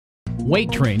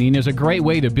Weight training is a great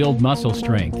way to build muscle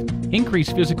strength,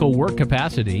 increase physical work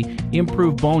capacity,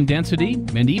 improve bone density,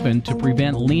 and even to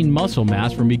prevent lean muscle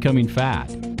mass from becoming fat.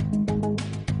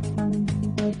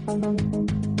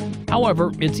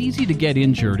 However, it's easy to get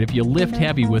injured if you lift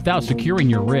heavy without securing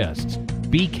your wrists.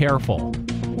 Be careful.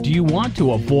 Do you want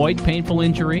to avoid painful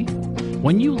injury?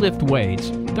 When you lift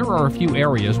weights, there are a few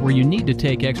areas where you need to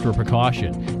take extra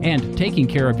precaution, and taking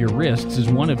care of your wrists is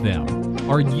one of them.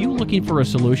 Are you looking for a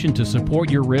solution to support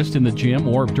your wrist in the gym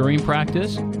or during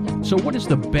practice? So what is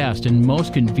the best and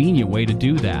most convenient way to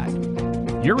do that?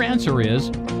 Your answer is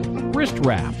wrist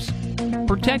wraps.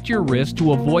 Protect your wrist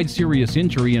to avoid serious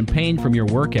injury and pain from your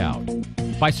workout.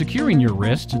 By securing your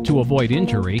wrist to avoid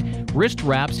injury, wrist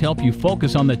wraps help you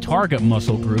focus on the target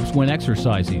muscle groups when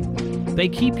exercising. They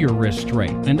keep your wrist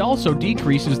straight and also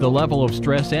decreases the level of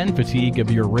stress and fatigue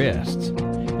of your wrists.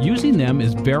 Using them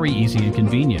is very easy and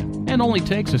convenient, and only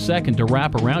takes a second to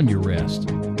wrap around your wrist.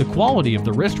 The quality of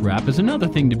the wrist wrap is another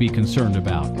thing to be concerned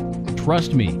about.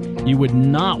 Trust me, you would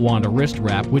not want a wrist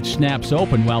wrap which snaps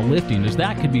open while lifting, as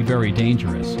that could be very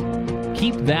dangerous.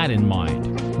 Keep that in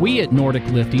mind. We at Nordic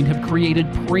Lifting have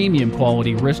created premium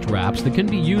quality wrist wraps that can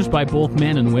be used by both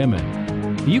men and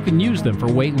women. You can use them for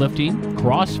weightlifting,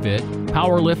 CrossFit,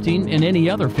 powerlifting, and any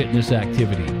other fitness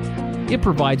activity. It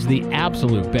provides the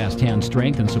absolute best hand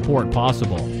strength and support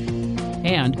possible.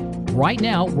 And right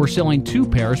now, we're selling 2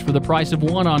 pairs for the price of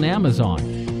 1 on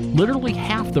Amazon, literally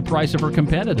half the price of our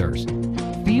competitors.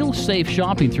 Feel safe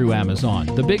shopping through Amazon,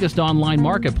 the biggest online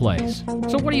marketplace.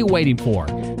 So what are you waiting for?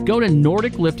 Go to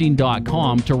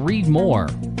NordicLifting.com to read more.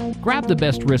 Grab the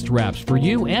best wrist wraps for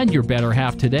you and your better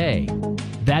half today.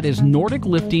 That is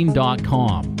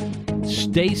NordicLifting.com.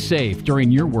 Stay safe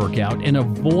during your workout and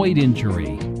avoid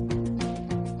injury.